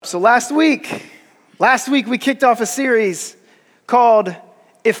So last week we kicked off a series called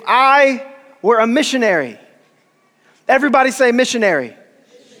If I Were a Missionary. Everybody say missionary.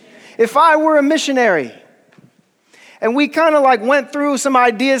 If I were a missionary. And we kind of went through some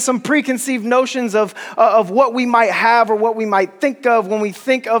ideas, some preconceived notions of what we might have or what we might think of when we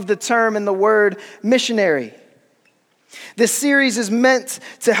think of the term and the word missionary. This series is meant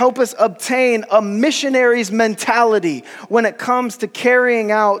to help us obtain a missionary's mentality when it comes to carrying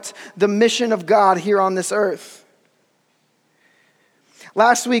out the mission of God here on this earth.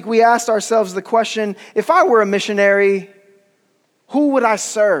 Last week, we asked ourselves the question, if I were a missionary, who would I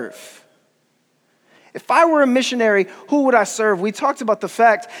serve? If I were a missionary, who would I serve? We talked about the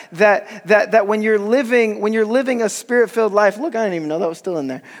fact that when you're living a spirit-filled life, look, I didn't even know that was still in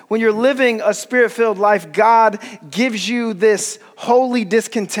there. When you're living a spirit-filled life, God gives you this holy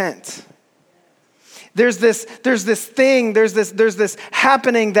discontent. There's this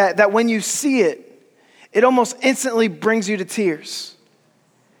happening that when you see it, it almost instantly brings you to tears.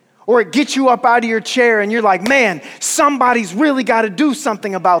 Or it gets you up out of your chair and you're like, man, somebody's really got to do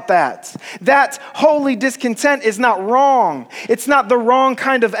something about that. That holy discontent is not wrong. It's not the wrong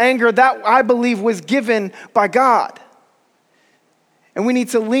kind of anger that I believe was given by God. And we need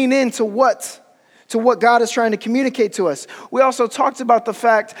to lean into what God is trying to communicate to us. We also talked about the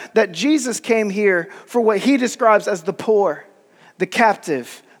fact that Jesus came here for what he describes as the poor, the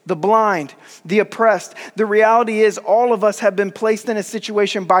captive, the blind, the oppressed. The reality is all of us have been placed in a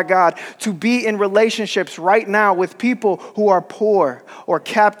situation by God to be in relationships right now with people who are poor or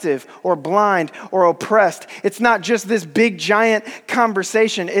captive or blind or oppressed. It's not just this big giant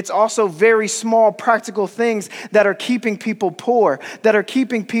conversation. It's also very small practical things that are keeping people poor, that are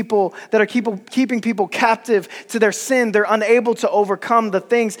keeping people captive to their sin. They're unable to overcome the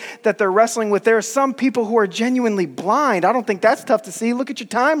things that they're wrestling with. There are some people who are genuinely blind. I don't think that's tough to see. Look at your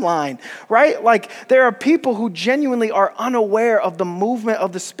timeline, right? There are people who genuinely are unaware of the movement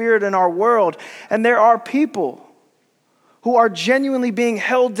of the Spirit in our world. And there are people who are genuinely being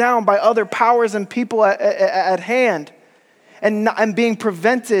held down by other powers and people at hand and being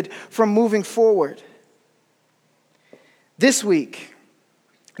prevented from moving forward. This week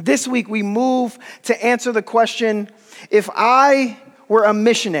we move to answer the question, if I were a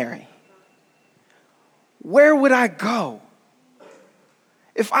missionary, where would I go?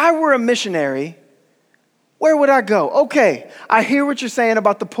 If I were a missionary, where would I go? Okay, I hear what you're saying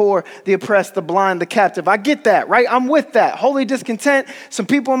about the poor, the oppressed, the blind, the captive. I get that, right? I'm with that. Holy discontent, some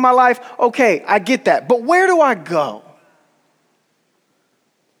people in my life. Okay, I get that. But where do I go?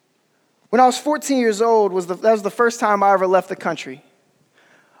 When I was 14 years old, that was the first time I ever left the country.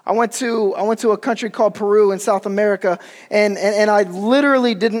 I went to a country called Peru in South America, and I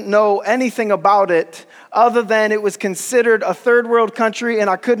literally didn't know anything about it other than it was considered a third world country and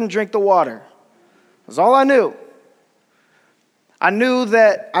I couldn't drink the water. That's all I knew. I knew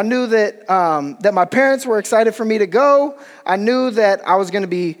that my parents were excited for me to go. I knew that I was going to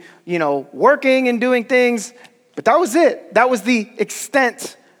be, working and doing things, but that was it. That was the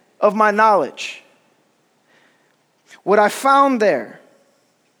extent of my knowledge. What I found there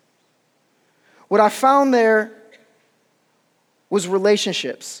was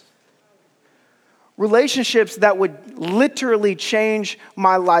relationships. Relationships that would literally change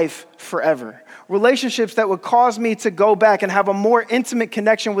my life forever. Relationships that would cause me to go back and have a more intimate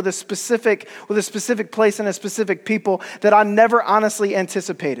connection with a specific place and a specific people that I never honestly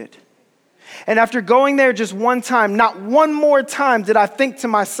anticipated. And after going there just one time, not one more time did I think to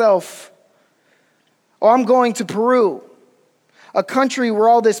myself, oh, I'm going to Peru, a country where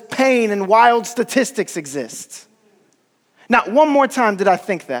all this pain and wild statistics exist. Not one more time did I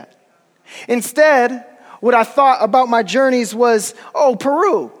think that. Instead, what I thought about my journeys was, oh,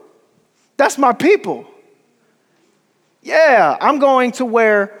 Peru, that's my people. Yeah, I'm going to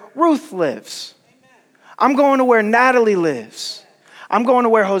where Ruth lives. I'm going to where Natalie lives. I'm going to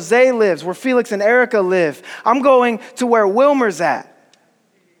where Jose lives, where Felix and Erica live. I'm going to where Wilmer's at.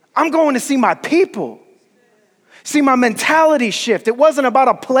 I'm going to see my people. See, my mentality shift. It wasn't about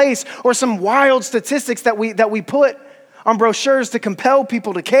a place or some wild statistics that we put on brochures to compel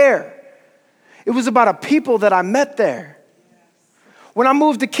people to care. It was about a people that I met there. When I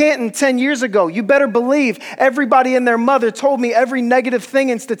moved to Canton 10 years ago, you better believe everybody and their mother told me every negative thing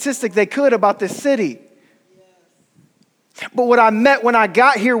and statistic they could about this city. But what I met when I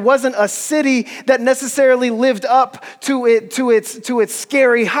got here wasn't a city that necessarily lived up to its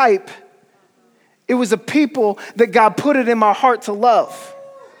scary hype. It was a people that God put it in my heart to love.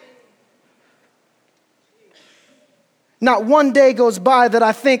 Not one day goes by that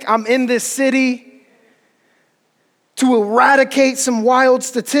I think I'm in this city to eradicate some wild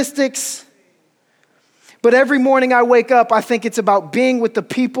statistics. But every morning I wake up, I think it's about being with the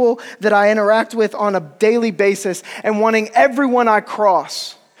people that I interact with on a daily basis and wanting everyone I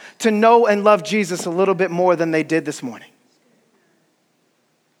cross to know and love Jesus a little bit more than they did this morning.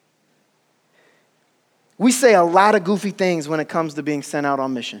 We say a lot of goofy things when it comes to being sent out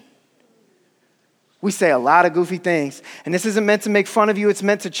on mission. We say a lot of goofy things. And this isn't meant to make fun of you. It's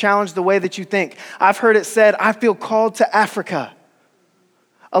meant to challenge the way that you think. I've heard it said, I feel called to Africa.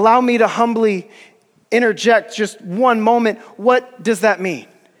 Allow me to humbly interject just one moment. What does that mean?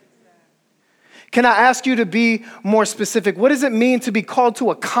 Can I ask you to be more specific? What does it mean to be called to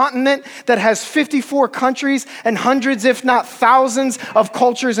a continent that has 54 countries and hundreds, if not thousands, of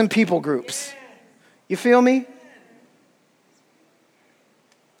cultures and people groups? You feel me?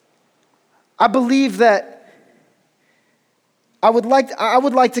 I believe that I would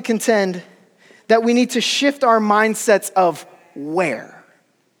like to contend that we need to shift our mindsets of where.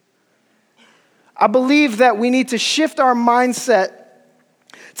 I believe that we need to shift our mindset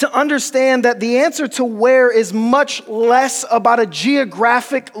to understand that the answer to where is much less about a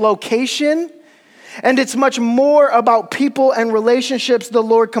geographic location, and it's much more about people and relationships the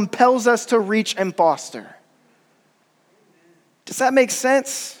Lord compels us to reach and foster. Does that make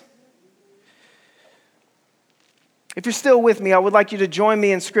sense? If you're still with me, I would like you to join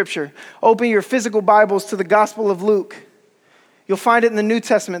me in Scripture. Open your physical Bibles to the Gospel of Luke. You'll find it in the New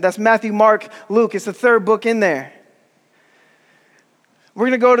Testament. That's Matthew, Mark, Luke. It's the third book in there. We're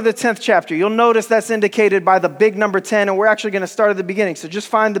going to go to the 10th chapter. You'll notice that's indicated by the big number 10, and we're actually going to start at the beginning. So just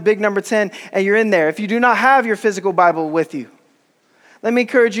find the big number 10, and you're in there. If you do not have your physical Bible with you, let me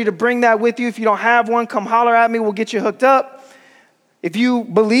encourage you to bring that with you. If you don't have one, come holler at me. We'll get you hooked up. If you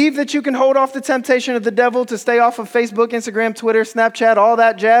believe that you can hold off the temptation of the devil to stay off of Facebook, Instagram, Twitter, Snapchat, all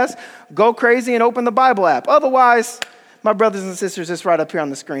that jazz, go crazy and open the Bible app. Otherwise, my brothers and sisters, it's right up here on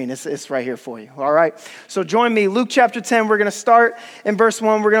the screen. It's right here for you, all right? So join me. Luke chapter 10, we're going to start in verse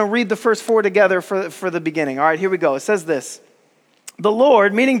 1. We're going to read the first 4 together for the beginning. All right, here we go. It says this. The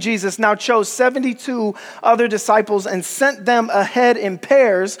Lord, meaning Jesus, now chose 72 other disciples and sent them ahead in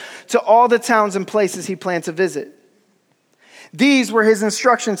pairs to all the towns and places he planned to visit. These were his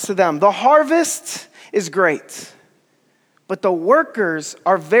instructions to them. The harvest is great, but the workers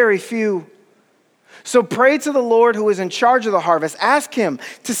are very few. So pray to the Lord who is in charge of the harvest. Ask him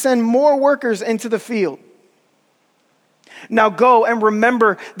to send more workers into the field. Now go and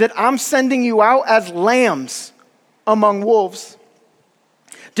remember that I'm sending you out as lambs among wolves.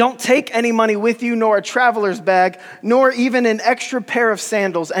 Don't take any money with you, nor a traveler's bag, nor even an extra pair of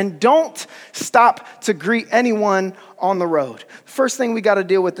sandals. And don't stop to greet anyone on the road. First thing we got to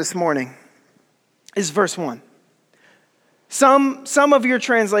deal with this morning is verse 1. Some of your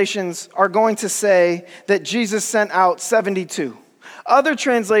translations are going to say that Jesus sent out 72. Other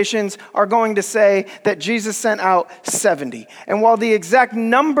translations are going to say that Jesus sent out 70. And while the exact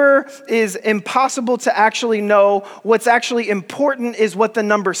number is impossible to actually know, what's actually important is what the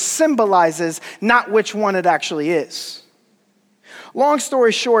number symbolizes, not which one it actually is. Long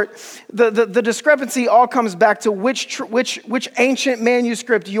story short, the discrepancy all comes back to which ancient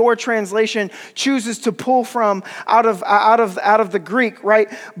manuscript your translation chooses to pull from out of the Greek, right?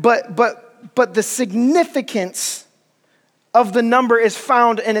 But the significance of the number is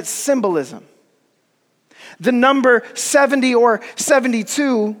found in its symbolism. The number 70 or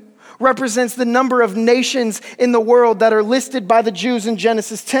 72 represents the number of nations in the world that are listed by the Jews in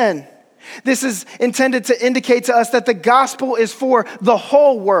Genesis 10. This is intended to indicate to us that the gospel is for the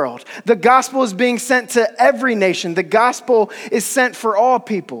whole world. The gospel is being sent to every nation. The gospel is sent for all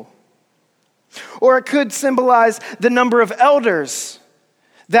people. Or it could symbolize the number of elders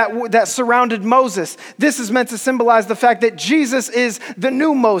that surrounded Moses. This is meant to symbolize the fact that Jesus is the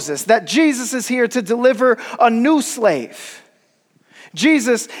new Moses, that Jesus is here to deliver a new slave.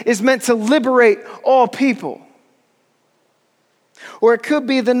 Jesus is meant to liberate all people. Or it could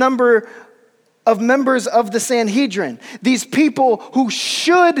be the number of members of the Sanhedrin, these people who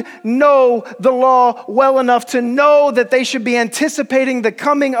should know the law well enough to know that they should be anticipating the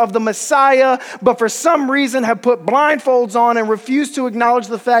coming of the Messiah, but for some reason have put blindfolds on and refuse to acknowledge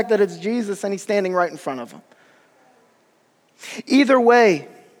the fact that it's Jesus and he's standing right in front of them. Either way,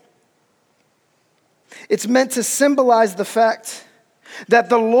 it's meant to symbolize the fact that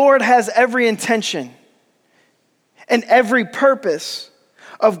the Lord has every intention and every purpose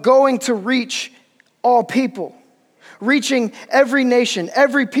of going to reach all people, reaching every nation,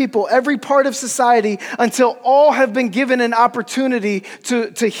 every people, every part of society until all have been given an opportunity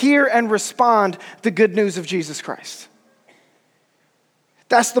to hear and respond the good news of Jesus Christ.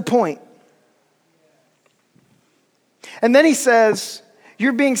 That's the point. And then he says,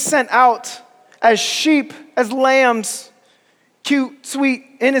 you're being sent out as sheep, as lambs, cute, sweet,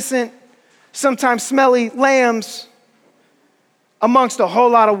 innocent, sometimes smelly lambs amongst a whole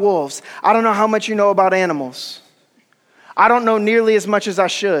lot of wolves. I don't know how much you know about animals. I don't know nearly as much as I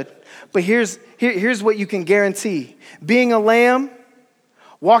should. But here's what you can guarantee. Being a lamb,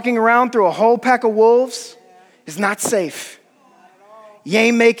 walking around through a whole pack of wolves is not safe. You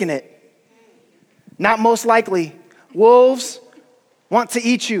ain't making it. Not most likely. Wolves want to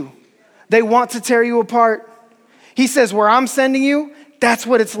eat you. They want to tear you apart. He says, where I'm sending you, that's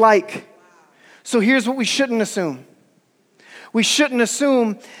what it's like. So here's what we shouldn't assume. We shouldn't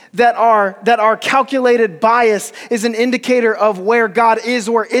assume that our calculated bias is an indicator of where God is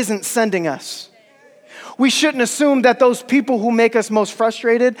or isn't sending us. We shouldn't assume that those people who make us most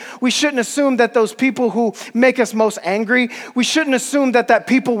frustrated, we shouldn't assume that those people who make us most angry, we shouldn't assume that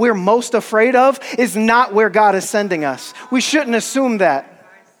people we're most afraid of is not where God is sending us. We shouldn't assume that.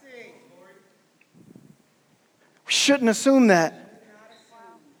 We shouldn't assume that.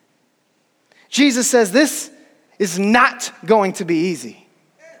 Jesus says this is not going to be easy.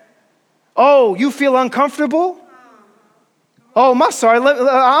 Oh, you feel uncomfortable? Oh, I'm sorry.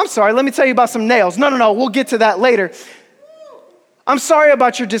 Let me tell you about some nails. No. We'll get to that later. I'm sorry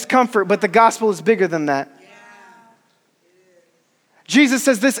about your discomfort, but the gospel is bigger than that. Jesus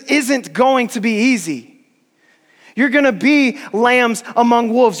says this isn't going to be easy. You're going to be lambs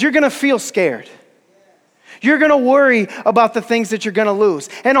among wolves. You're going to feel scared. You're going to worry about the things that you're going to lose.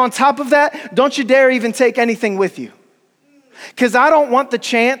 And on top of that, don't you dare even take anything with you. Because I don't want the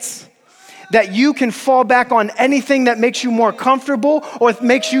chance that you can fall back on anything that makes you more comfortable or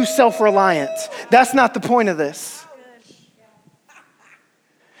makes you self-reliant. That's not the point of this.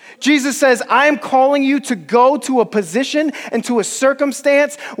 Jesus says, I am calling you to go to a position and to a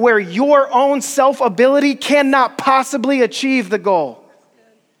circumstance where your own self-ability cannot possibly achieve the goal.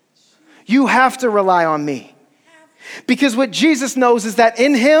 You have to rely on me. Because what Jesus knows is that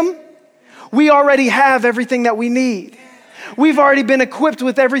in him, we already have everything that we need. We've already been equipped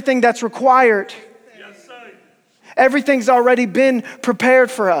with everything that's required. Yes, sir. Everything's already been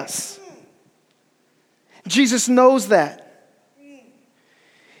prepared for us. Jesus knows that.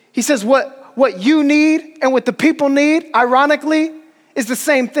 He says what you need and what the people need, ironically, is the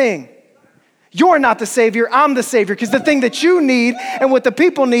same thing. You're not the Savior, I'm the Savior, because the thing that you need and what the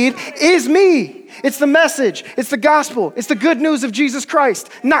people need is me. It's the message, it's the gospel, it's the good news of Jesus Christ,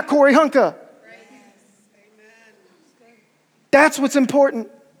 not Corey Hunka. That's what's important.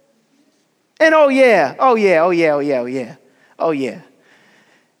 And oh yeah.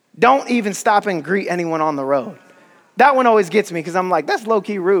 Don't even stop and greet anyone on the road. That one always gets me because I'm like, that's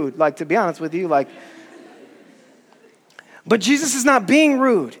low-key rude, like to be honest with you, like. But Jesus is not being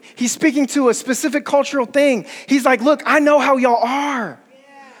rude. He's speaking to a specific cultural thing. He's like, look, I know how y'all are.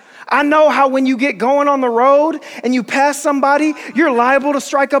 I know how when you get going on the road and you pass somebody, you're liable to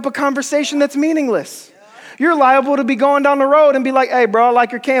strike up a conversation that's meaningless. You're liable to be going down the road and be like, hey, bro, I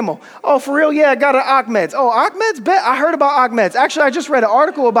like your camel. Oh, for real? Yeah, I got an Ahmed's. Oh, Ahmed's? Bet. I heard about Ahmed's. Actually, I just read an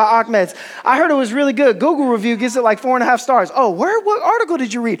article about Ahmed's. I heard it was really good. Google review gives it like 4.5 stars. Oh, what article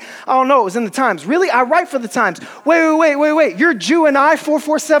did you read? I don't know. It was in the Times. Really? I write for the Times. Wait. You're Jew and I,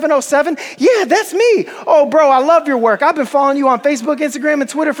 44707? Yeah, that's me. Oh, bro, I love your work. I've been following you on Facebook, Instagram, and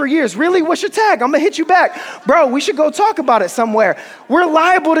Twitter for years. Really? What's your tag? I'm going to hit you back. Bro, we should go talk about it somewhere. We're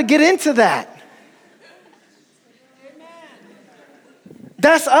liable to get into that.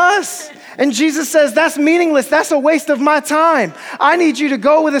 That's us. And Jesus says, that's meaningless. That's a waste of my time. I need you to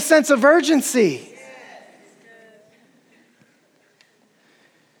go with a sense of urgency.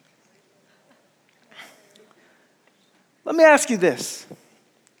 Let me ask you this.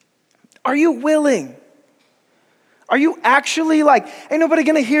 Are you willing? Are you actually like, ain't nobody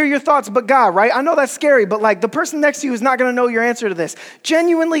gonna hear your thoughts but God, right? I know that's scary, but like the person next to you is not gonna know your answer to this.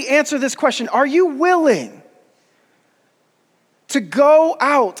 Genuinely answer this question. Are you willing to go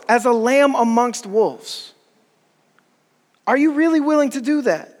out as a lamb amongst wolves? Are you really willing to do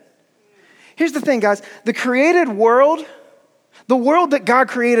that? Here's the thing, guys. The created world, the world that God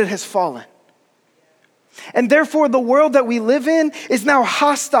created has fallen. And therefore, the world that we live in is now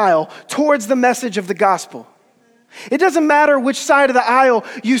hostile towards the message of the gospel. It doesn't matter which side of the aisle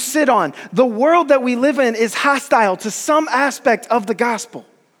you sit on. The world that we live in is hostile to some aspect of the gospel.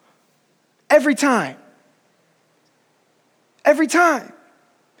 Every time. Every time.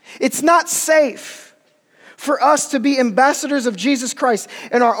 It's not safe for us to be ambassadors of Jesus Christ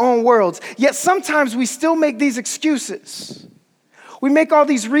in our own worlds. Yet sometimes we still make these excuses. We make all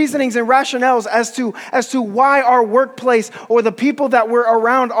these reasonings and rationales as to why our workplace or the people that we're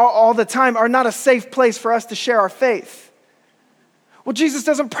around all the time are not a safe place for us to share our faith. Well, Jesus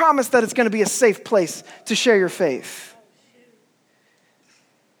doesn't promise that it's going to be a safe place to share your faith.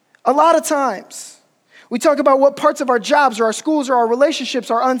 A lot of times, we talk about what parts of our jobs or our schools or our relationships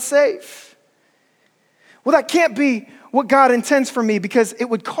are unsafe. Well, that can't be what God intends for me because it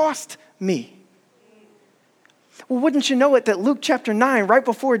would cost me. Well, wouldn't you know it that Luke chapter 9, right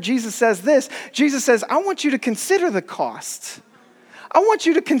before Jesus says this, Jesus says, I want you to consider the cost. I want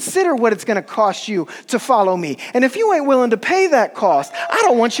you to consider what it's going to cost you to follow me. And if you ain't willing to pay that cost, I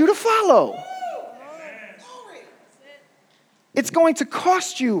don't want you to follow. It's going to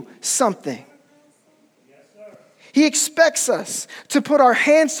cost you something. He expects us to put our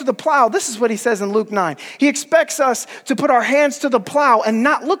hands to the plow. This is what he says in Luke 9. He expects us to put our hands to the plow and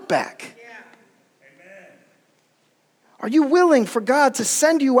not look back. Are you willing for God to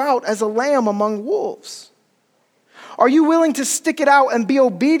send you out as a lamb among wolves? Are you willing to stick it out and be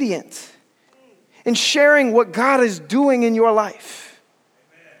obedient in sharing what God is doing in your life?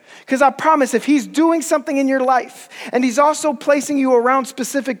 Because I promise if he's doing something in your life and he's also placing you around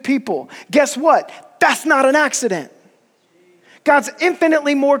specific people, guess what? That's not an accident. God's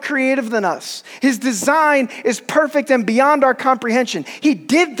infinitely more creative than us. His design is perfect and beyond our comprehension. He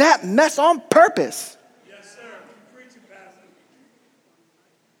did that mess on purpose.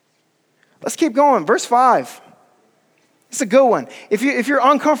 Let's keep going. Verse 5. It's a good one. If you're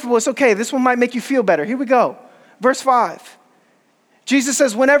uncomfortable, it's okay. This one might make you feel better. Here we go. Verse 5. Jesus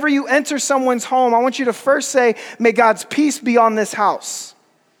says, whenever you enter someone's home, I want you to first say, may God's peace be on this house.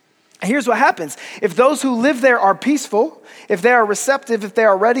 Here's what happens. If those who live there are peaceful, if they are receptive, if they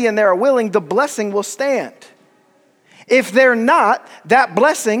are ready and they are willing, the blessing will stand. If they're not, that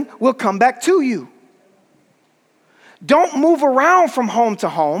blessing will come back to you. Don't move around from home to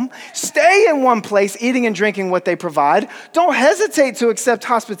home. Stay in one place, eating and drinking what they provide. Don't hesitate to accept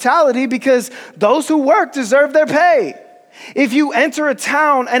hospitality because those who work deserve their pay. If you enter a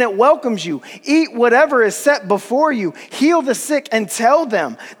town and it welcomes you, eat whatever is set before you, heal the sick and tell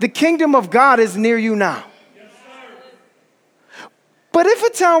them, the kingdom of God is near you now. Yes, sir. But if a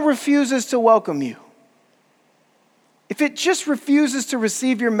town refuses to welcome you, if it just refuses to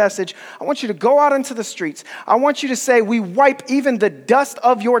receive your message, I want you to go out into the streets. I want you to say, we wipe even the dust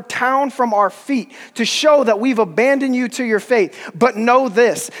of your town from our feet to show that we've abandoned you to your fate. But know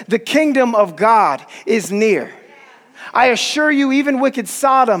this, the kingdom of God is near. I assure you, even wicked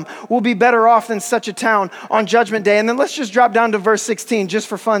Sodom will be better off than such a town on Judgment Day. And then let's just drop down to verse 16, just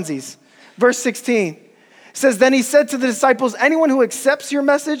for funsies. Verse 16 says, then he said to the disciples, anyone who accepts your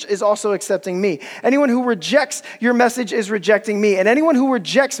message is also accepting me. Anyone who rejects your message is rejecting me. And anyone who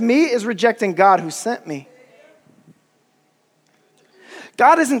rejects me is rejecting God who sent me.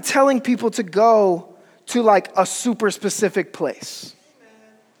 God isn't telling people to go to like a super specific place.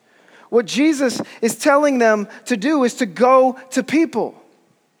 What Jesus is telling them to do is to go to people.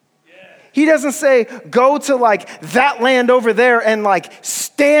 He doesn't say, go to like that land over there and like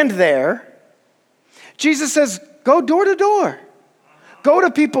stand there. Jesus says, go door to door. Go to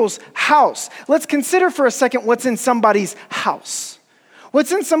people's house. Let's consider for a second what's in somebody's house.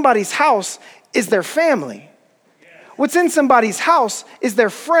 What's in somebody's house is their family. What's in somebody's house is their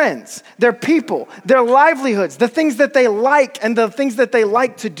friends, their people, their livelihoods, the things that they like and the things that they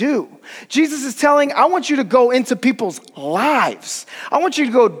like to do. Jesus is telling, I want you to go into people's lives. I want you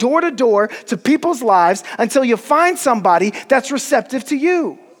to go door to door to people's lives until you find somebody that's receptive to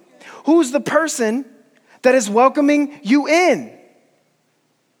you. Who's the person that is welcoming you in?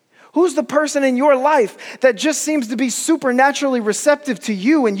 Who's the person in your life that just seems to be supernaturally receptive to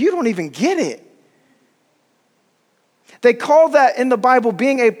you and you don't even get it? They call that in the Bible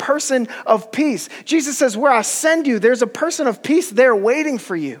being a person of peace. Jesus says, where I send you, there's a person of peace there waiting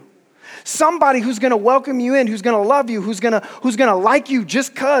for you. Somebody who's going to welcome you in, who's going to love you, who's going to like you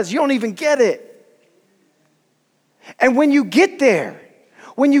just because you don't even get it. And when you get there,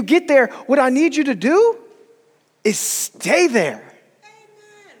 what I need you to do is stay there.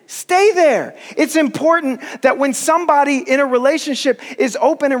 Stay there. It's important that when somebody in a relationship is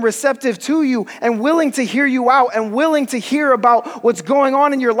open and receptive to you and willing to hear you out and willing to hear about what's going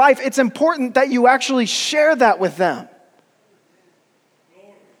on in your life, it's important that you actually share that with them.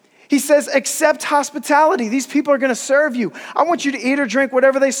 He says, accept hospitality. These people are going to serve you. I want you to eat or drink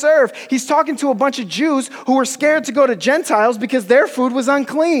whatever they serve. He's talking to a bunch of Jews who were scared to go to Gentiles because their food was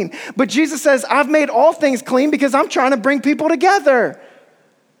unclean. But Jesus says, I've made all things clean because I'm trying to bring people together.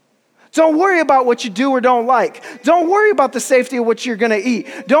 Don't worry about what you do or don't like. Don't worry about the safety of what you're going to eat.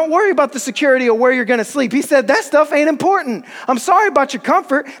 Don't worry about the security of where you're going to sleep. He said, that stuff ain't important. I'm sorry about your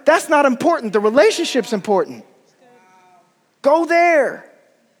comfort. That's not important. The relationship's important. Go there.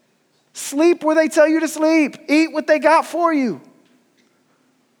 Sleep where they tell you to sleep. Eat what they got for you.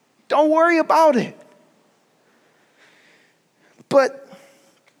 Don't worry about it. But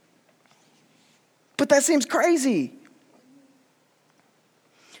that seems crazy.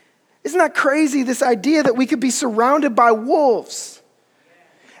 Isn't that crazy, this idea that we could be surrounded by wolves?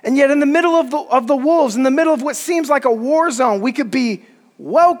 And yet in the middle of the wolves, in the middle of what seems like a war zone, we could be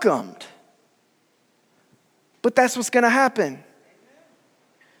welcomed. But that's what's going to happen.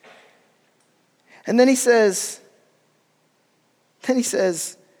 And then he says,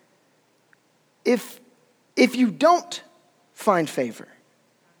 if you don't find favor,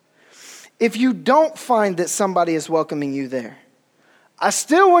 if you don't find that somebody is welcoming you there, I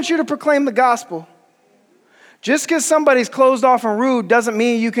still want you to proclaim the gospel. Just because somebody's closed off and rude doesn't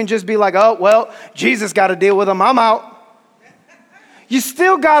mean you can just be like, oh, well, Jesus got to deal with them. I'm out. You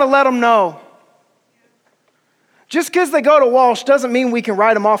still got to let them know. Just because they go to Walsh doesn't mean we can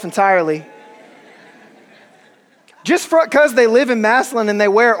write them off entirely. Just because they live in Massillon and they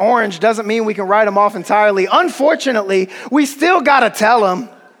wear orange doesn't mean we can write them off entirely. Unfortunately, we still got to tell them.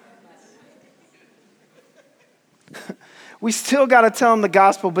 We still got to tell them the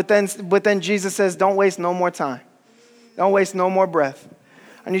gospel, but then Jesus says, don't waste no more time. Don't waste no more breath.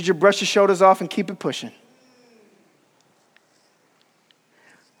 I need you to brush your shoulders off and keep it pushing.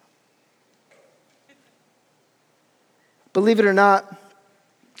 Believe it or not,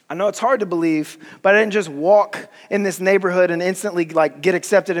 I know it's hard to believe, but I didn't just walk in this neighborhood and instantly get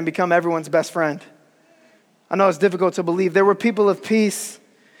accepted and become everyone's best friend. I know it's difficult to believe. There were people of peace.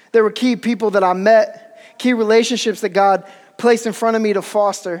 There were key people that I met. Key relationships that God placed in front of me to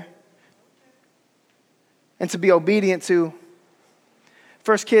foster and to be obedient to.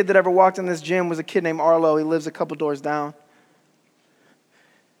 First kid that ever walked in this gym was a kid named Arlo. He lives a couple doors down.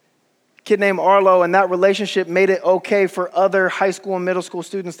 Kid named Arlo, and that relationship made it okay for other high school and middle school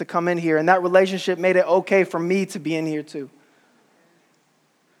students to come in here. And that relationship made it okay for me to be in here too.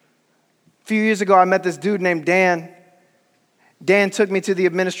 A few years ago, I met this dude named Dan. Dan took me to the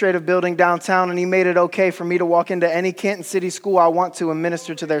administrative building downtown, and he made it okay for me to walk into any Canton City school I want to and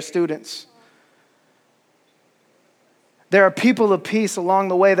minister to their students. There are people of peace along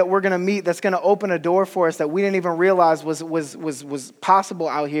the way that we're going to meet that's going to open a door for us that we didn't even realize was possible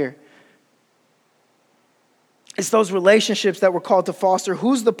out here. It's those relationships that we're called to foster.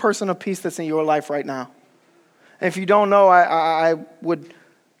 Who's the person of peace that's in your life right now? And if you don't know, I would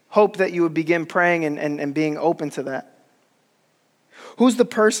hope that you would begin praying and being open to that. Who's the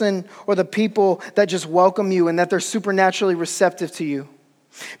person or the people that just welcome you and that they're supernaturally receptive to you?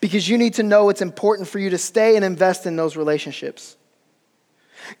 Because you need to know it's important for you to stay and invest in those relationships.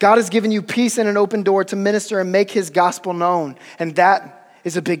 God has given you peace and an open door to minister and make his gospel known. And that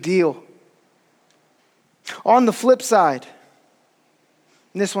is a big deal. On the flip side,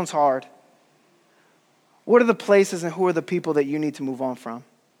 and this one's hard. What are the places and who are the people that you need to move on from?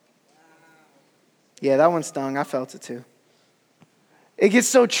 Yeah, that one stung. I felt it too. It gets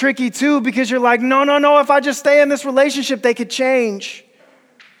so tricky too because you're like, no, if I just stay in this relationship, they could change.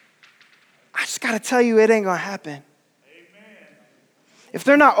 I just got to tell you, it ain't going to happen. Amen. If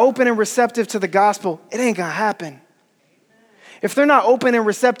they're not open and receptive to the gospel, it ain't going to happen. If they're not open and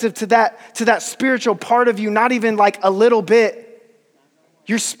receptive to that spiritual part of you, not even like a little bit,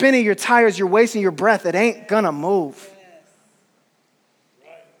 you're spinning your tires, you're wasting your breath, it ain't going to move.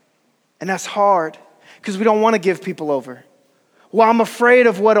 And that's hard because we don't want to give people over. Well, I'm afraid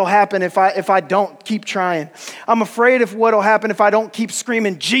of what'll happen if I don't keep trying. I'm afraid of what'll happen if I don't keep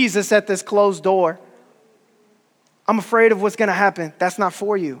screaming Jesus at this closed door. I'm afraid of what's going to happen. That's not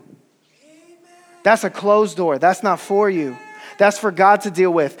for you. That's a closed door. That's not for you. That's for God to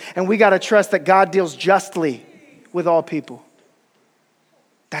deal with. And we got to trust that God deals justly with all people.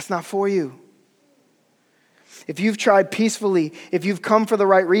 That's not for you. If you've tried peacefully, if you've come for the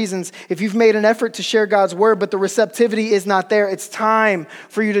right reasons, if you've made an effort to share God's word, but the receptivity is not there, it's time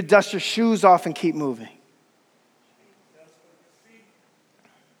for you to dust your shoes off and keep moving.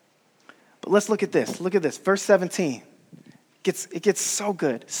 But let's look at this. Look at this. Verse 17. It gets so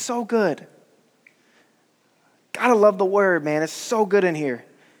good. So good. Gotta love the word, man. It's so good in here.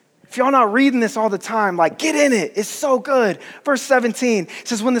 If y'all not reading this all the time, get in it. It's so good. Verse 17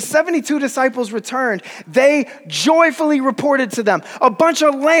 says, when the 72 disciples returned, they joyfully reported to them. A bunch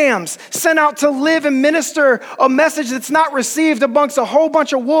of lambs sent out to live and minister a message that's not received amongst a whole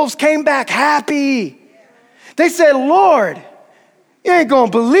bunch of wolves came back happy. They said, Lord, You ain't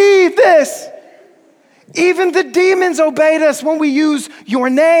gonna believe this. Even the demons obeyed us when we use your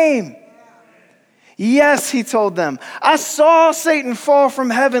name. Yes, he told them, I saw Satan fall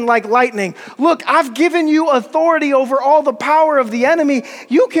from heaven like lightning. Look, I've given you authority over all the power of the enemy.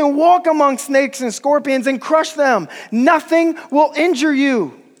 You can walk among snakes and scorpions and crush them. Nothing will injure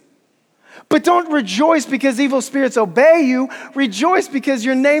you. But don't rejoice because evil spirits obey you. Rejoice because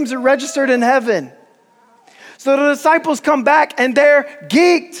your names are registered in heaven. So the disciples come back and they're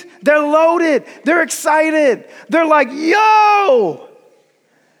geeked. They're loaded. They're excited. They're like, yo!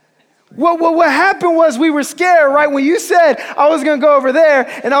 What happened was we were scared, right? When you said I was going to go over there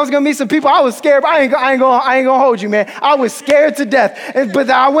and I was going to meet some people, I was scared. I ain't going to hold you, man. I was scared to death. But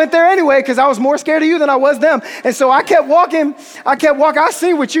I went there anyway because I was more scared of you than I was them. And so I kept walking. I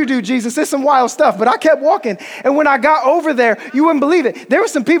see what you do, Jesus. It's some wild stuff, but I kept walking. And when I got over there, you wouldn't believe it. There were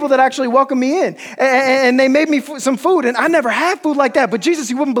some people that actually welcomed me in and they made me some food. And I never had food like that. But Jesus,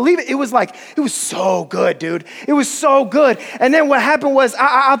 you wouldn't believe it. It was so good, dude. It was so good. And then what happened was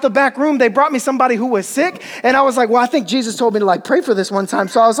out the back room, they brought me somebody who was sick, and I was like, well, I think Jesus told me to pray for this one time.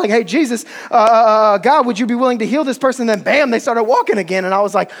 So I was like, hey, Jesus, God, would you be willing to heal this person? And then bam, they started walking again. And I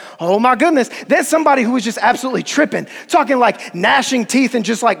was like, oh my goodness. Then somebody who was just absolutely tripping, talking like gnashing teeth and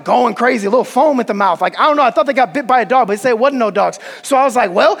just like going crazy, a little foam at the mouth. Like, I don't know, I thought they got bit by a dog, but they said it wasn't no dogs. So I was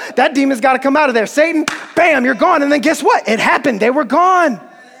like, well, that demon's got to come out of there. Satan, bam, you're gone. And then guess what? It happened. They were gone.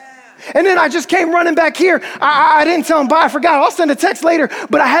 And then I just came running back here. I didn't tell him bye. I forgot. I'll send a text later.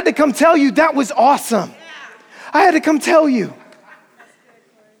 But I had to come tell you that was awesome. I had to come tell you.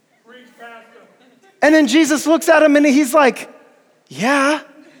 And then Jesus looks at him and he's like, yeah.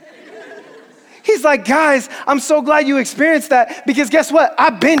 He's like, guys, I'm so glad you experienced that because guess what?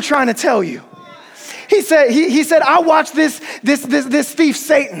 I've been trying to tell you. He said, I watched this thief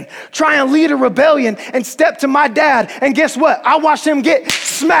Satan try and lead a rebellion and step to my dad. And guess what? I watched him get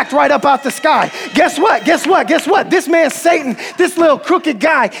smacked right up out the sky. Guess what? This man Satan, this little crooked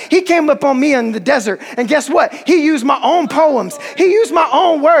guy, he came up on me in the desert. And guess what? He used my own poems. He used my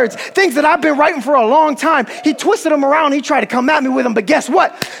own words, things that I've been writing for a long time. He twisted them around. He tried to come at me with them. But guess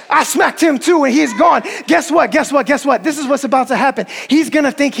what? I smacked him too and he's gone. Guess what? This is what's about to happen. He's going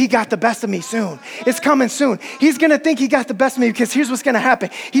to think he got the best of me soon. It's coming soon. He's going to think he got the best of me because here's what's going to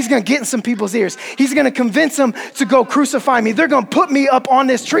happen. He's going to get in some people's ears. He's going to convince them to go crucify me. They're going to put me up on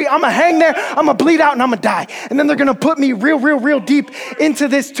this tree. I'm going to hang there. I'm going to bleed out and I'm going to die. And then they're going to put me real deep into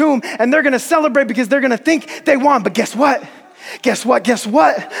this tomb and they're going to celebrate because they're going to think they won. But guess what?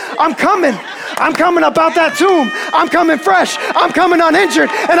 I'm coming up out that tomb. I'm coming fresh. I'm coming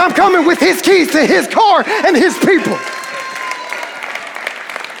uninjured and I'm coming with his keys to his car and his people.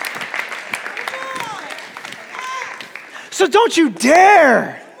 So don't you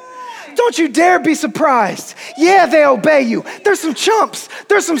dare be surprised. Yeah, they obey you. There's some chumps.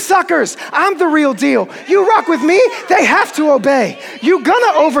 There's some suckers. I'm the real deal. You rock with me, they have to obey. You're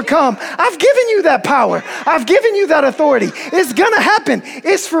gonna overcome. I've given you that power. I've given you that authority. It's gonna happen.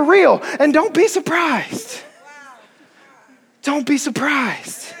 It's for real. And don't be surprised. Don't be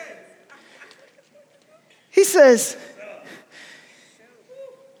surprised. He says,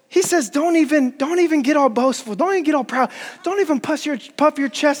 don't even get all boastful. Don't even get all proud. Don't even puff your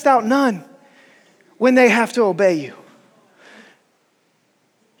chest out, none, when they have to obey you.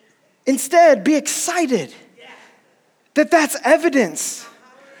 Instead, be excited that that's evidence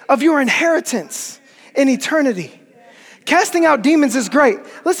of your inheritance in eternity. Casting out demons is great.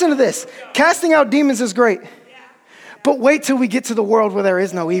 Listen to this. Casting out demons is great. But wait till we get to the world where there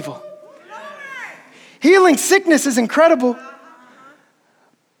is no evil. Healing sickness is incredible.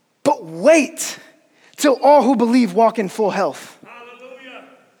 But wait till all who believe walk in full health. Hallelujah.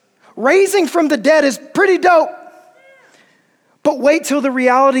 Raising from the dead is pretty dope. But wait till the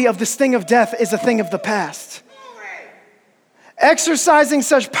reality of the sting of death is a thing of the past. Exercising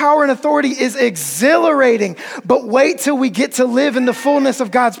such power and authority is exhilarating. But wait till we get to live in the fullness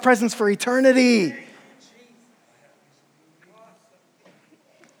of God's presence for eternity.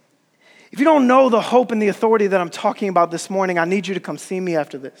 If you don't know the hope and the authority that I'm talking about this morning, I need you to come see me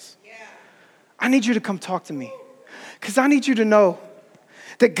after this. I need you to come talk to me because I need you to know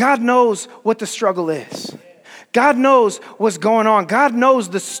that God knows what the struggle is. God knows what's going on. God knows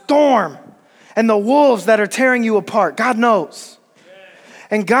the storm and the wolves that are tearing you apart. God knows.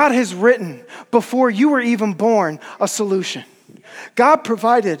 And God has written before you were even born a solution. God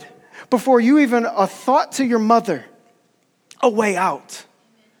provided before you even a thought to your mother a way out.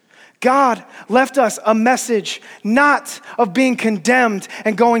 God left us a message not of being condemned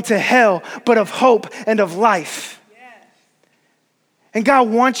and going to hell, but of hope and of life. And God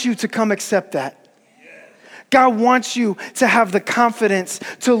wants you to come accept that. God wants you to have the confidence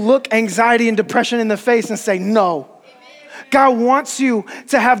to look anxiety and depression in the face and say, no. God wants you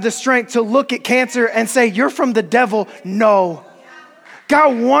to have the strength to look at cancer and say, you're from the devil. No.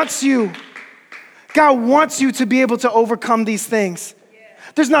 God wants you to be able to overcome these things.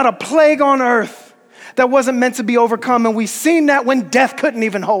 There's not a plague on earth that wasn't meant to be overcome, and we've seen that when death couldn't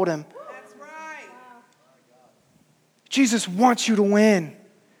even hold him. That's right. Jesus wants you to win.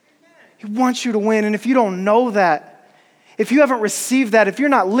 He wants you to win, and if you don't know that, if you haven't received that, if you're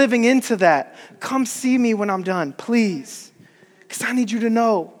not living into that, come see me when I'm done, please, because I need you to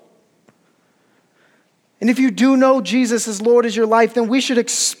know. And if you do know Jesus as Lord as your life, then we should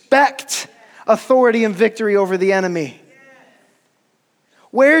expect authority and victory over the enemy.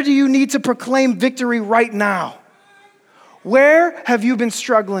 Where do you need to proclaim victory right now? Where have you been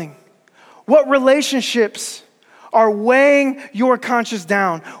struggling? What relationships are weighing your conscience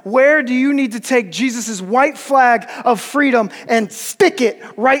down? Where do you need to take Jesus' white flag of freedom and stick it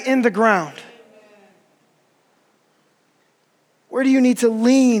right in the ground? Where do you need to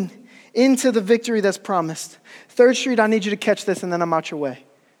lean into the victory that's promised? 3rd Street, I need you to catch this and then I'm out your way.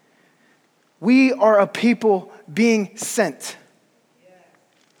 We are a people being sent.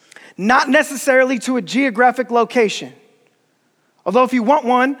 Not necessarily to a geographic location. Although if you want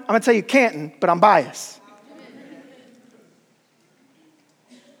one, I'm going to tell you Canton, but I'm biased.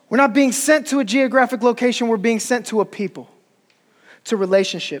 We're not being sent to a geographic location, we're being sent to a people, to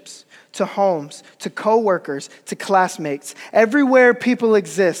relationships, to homes, to coworkers, to classmates. Everywhere people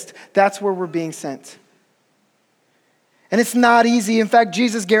exist, that's where we're being sent. And it's not easy. In fact,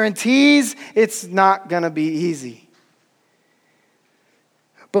 Jesus guarantees it's not going to be easy.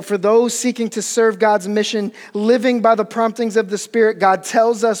 But for those seeking to serve God's mission, living by the promptings of the Spirit, God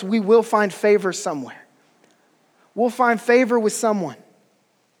tells us we will find favor somewhere. We'll find favor with someone.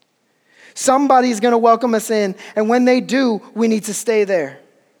 Somebody's going to welcome us in, and when they do, we need to stay there.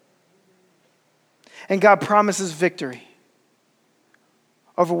 And God promises victory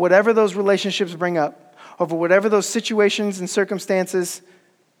over whatever those relationships bring up, over whatever those situations and circumstances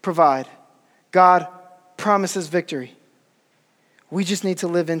provide. God promises victory. We just need to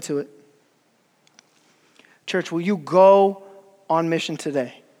live into it. Church, will you go on mission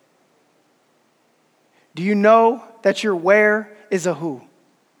today? Do you know that your where is a who?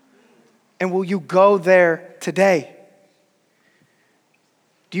 And will you go there today?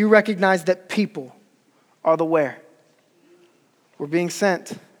 Do you recognize that people are the where? We're being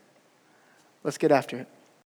sent. Let's get after it.